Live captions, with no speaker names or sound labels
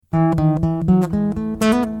Hello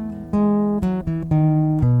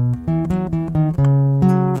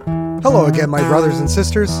again, my brothers and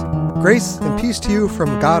sisters. Grace and peace to you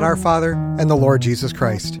from God our Father and the Lord Jesus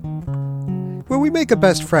Christ. When we make a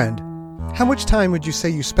best friend, how much time would you say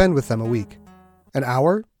you spend with them a week? An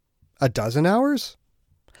hour? A dozen hours?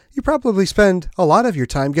 You probably spend a lot of your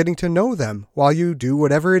time getting to know them while you do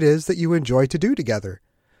whatever it is that you enjoy to do together.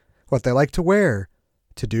 What they like to wear,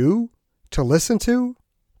 to do, to listen to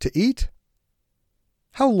eat.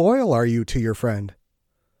 How loyal are you to your friend?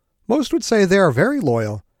 Most would say they are very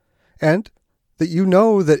loyal, and that you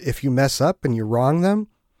know that if you mess up and you wrong them,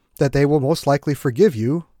 that they will most likely forgive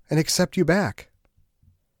you and accept you back.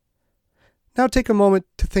 Now take a moment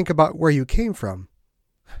to think about where you came from.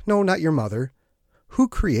 No, not your mother. Who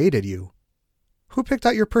created you? Who picked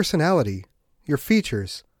out your personality, your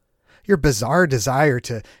features, your bizarre desire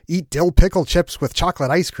to eat dill pickle chips with chocolate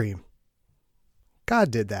ice cream? God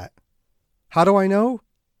did that. How do I know?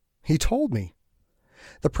 He told me.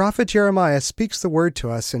 The prophet Jeremiah speaks the word to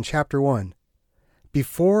us in chapter 1.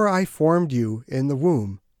 Before I formed you in the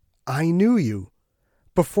womb, I knew you.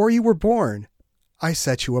 Before you were born, I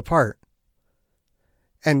set you apart.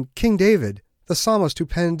 And King David, the psalmist who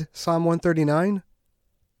penned Psalm 139,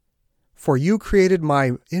 for you created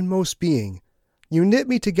my inmost being. You knit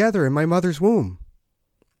me together in my mother's womb.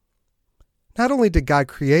 Not only did God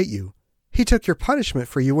create you, He took your punishment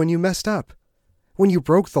for you when you messed up, when you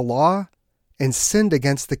broke the law and sinned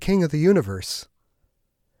against the King of the universe.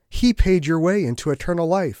 He paid your way into eternal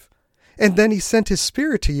life, and then He sent His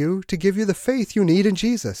Spirit to you to give you the faith you need in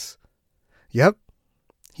Jesus. Yep,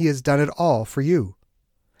 He has done it all for you.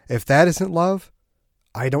 If that isn't love,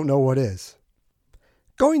 I don't know what is.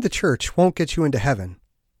 Going to church won't get you into heaven.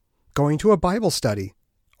 Going to a Bible study,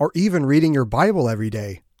 or even reading your Bible every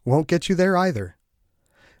day, won't get you there either.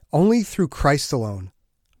 Only through Christ alone,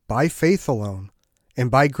 by faith alone,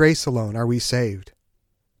 and by grace alone are we saved.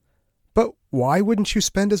 But why wouldn't you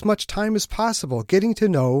spend as much time as possible getting to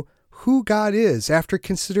know who God is after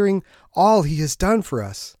considering all He has done for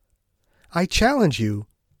us? I challenge you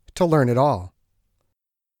to learn it all.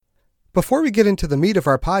 Before we get into the meat of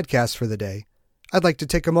our podcast for the day, I'd like to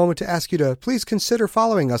take a moment to ask you to please consider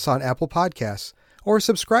following us on Apple Podcasts or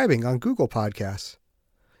subscribing on Google Podcasts.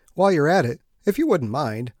 While you're at it, if you wouldn't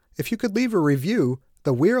mind, if you could leave a review,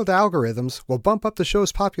 the weird algorithms will bump up the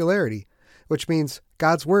show's popularity, which means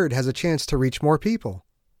God's Word has a chance to reach more people.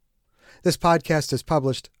 This podcast is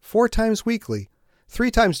published 4 times weekly.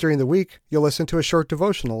 3 times during the week, you'll listen to a short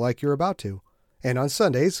devotional like you're about to. And on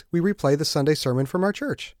Sundays, we replay the Sunday sermon from our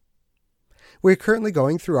church. We're currently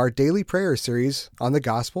going through our daily prayer series on the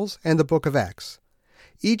Gospels and the book of Acts.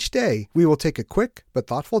 Each day, we will take a quick but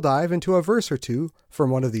thoughtful dive into a verse or two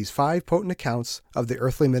from one of these 5 potent accounts of the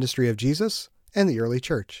earthly ministry of Jesus and the early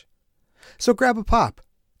church. So grab a pop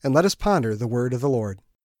and let us ponder the word of the Lord.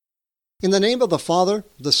 In the name of the Father,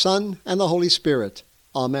 the Son, and the Holy Spirit.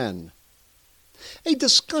 Amen. A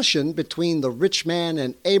discussion between the rich man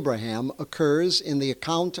and Abraham occurs in the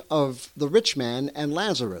account of the rich man and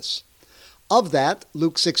Lazarus. Of that,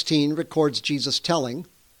 Luke 16 records Jesus telling,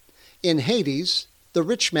 in Hades, the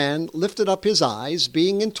rich man lifted up his eyes,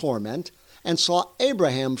 being in torment, and saw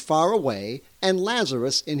Abraham far away and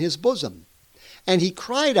Lazarus in his bosom. And he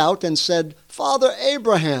cried out and said, Father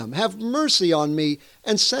Abraham, have mercy on me,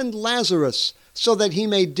 and send Lazarus, so that he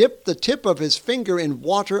may dip the tip of his finger in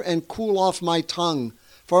water and cool off my tongue,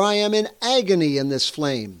 for I am in agony in this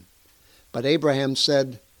flame. But Abraham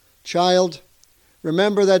said, Child,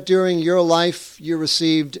 remember that during your life you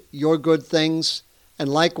received your good things, and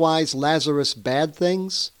likewise Lazarus bad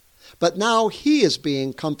things. But now he is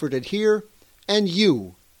being comforted here, and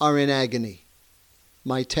you are in agony.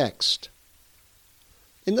 My text.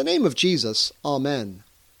 In the name of Jesus, Amen.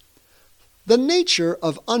 The nature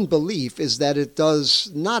of unbelief is that it does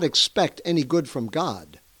not expect any good from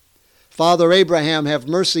God. Father Abraham, have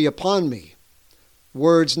mercy upon me.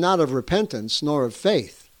 Words not of repentance nor of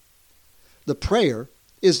faith. The prayer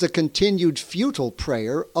is the continued futile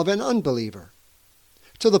prayer of an unbeliever.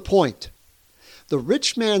 To the point, the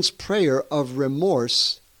rich man's prayer of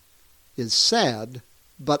remorse is sad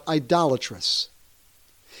but idolatrous.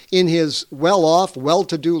 In his well-off,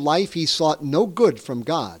 well-to-do life, he sought no good from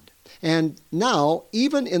God. And now,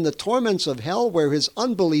 even in the torments of hell where his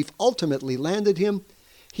unbelief ultimately landed him,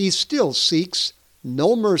 he still seeks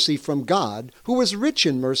no mercy from God, who is rich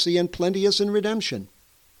in mercy and plenteous in redemption.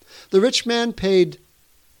 The rich man paid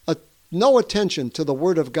no attention to the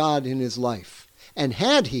word of God in his life, and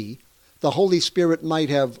had he, the Holy Spirit might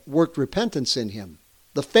have worked repentance in him.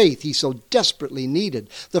 the faith he so desperately needed,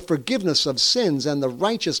 the forgiveness of sins and the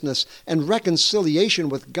righteousness and reconciliation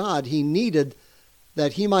with God he needed,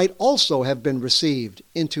 that he might also have been received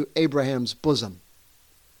into Abraham's bosom.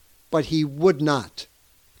 But he would not.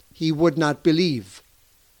 He would not believe.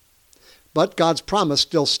 But God's promise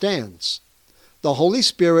still stands. The Holy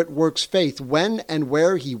Spirit works faith when and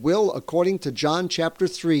where he will, according to John chapter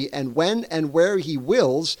 3. And when and where he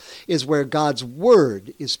wills is where God's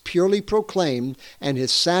word is purely proclaimed and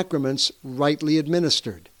his sacraments rightly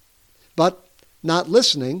administered. But not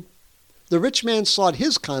listening, the rich man sought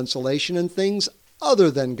his consolation in things other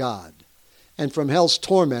than God. And from hell's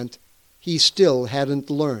torment, he still hadn't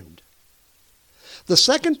learned. The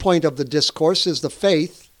second point of the discourse is the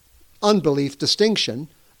faith-unbelief distinction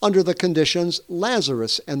under the conditions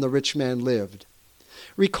Lazarus and the rich man lived.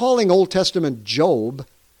 Recalling Old Testament Job,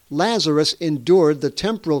 Lazarus endured the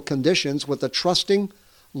temporal conditions with a trusting,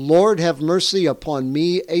 "Lord, have mercy upon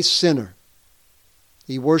me, a sinner."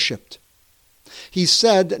 He worshiped. He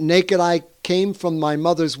said, "Naked I came from my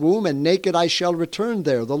mother's womb, and naked I shall return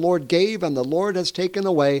there. The Lord gave, and the Lord has taken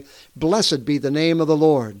away. Blessed be the name of the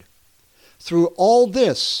Lord." Through all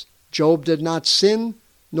this, Job did not sin,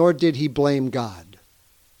 nor did he blame God.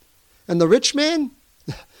 And the rich man,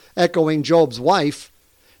 echoing Job's wife,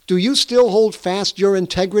 "Do you still hold fast your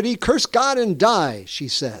integrity? Curse God and die," she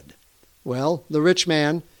said. Well, the rich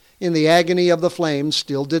man, in the agony of the flames,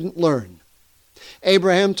 still didn't learn.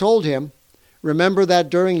 Abraham told him, "Remember that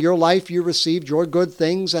during your life you received your good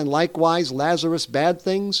things, and likewise Lazarus bad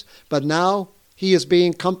things, but now he is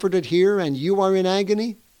being comforted here and you are in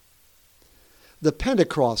agony?" The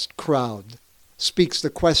Pentecost crowd speaks the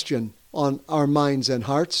question on our minds and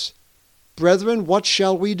hearts. "Brethren, what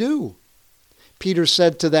shall we do?" Peter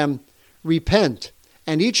said to them, "Repent,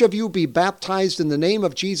 and each of you be baptized in the name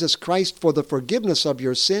of Jesus Christ for the forgiveness of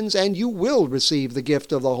your sins, and you will receive the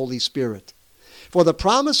gift of the Holy Spirit. For the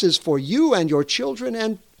promise is for you and your children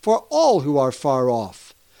and for all who are far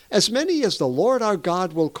off, as many as the Lord our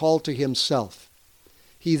God will call to himself.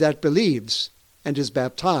 He that believes and is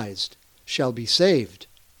baptized shall be saved.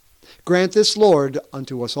 Grant this, Lord,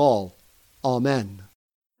 unto us all. Amen."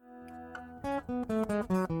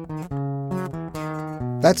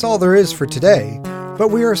 That's all there is for today,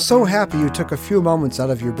 but we are so happy you took a few moments out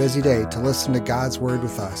of your busy day to listen to God's Word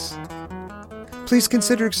with us. Please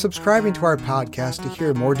consider subscribing to our podcast to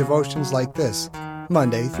hear more devotions like this,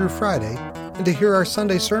 Monday through Friday, and to hear our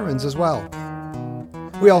Sunday sermons as well.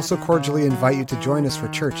 We also cordially invite you to join us for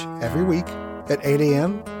church every week at 8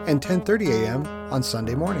 a.m. and 10:30 a.m. on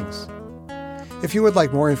Sunday mornings. If you would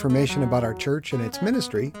like more information about our church and its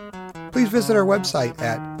ministry, please visit our website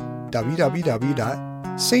at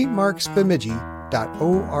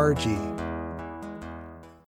www.stmarksbemidji.org.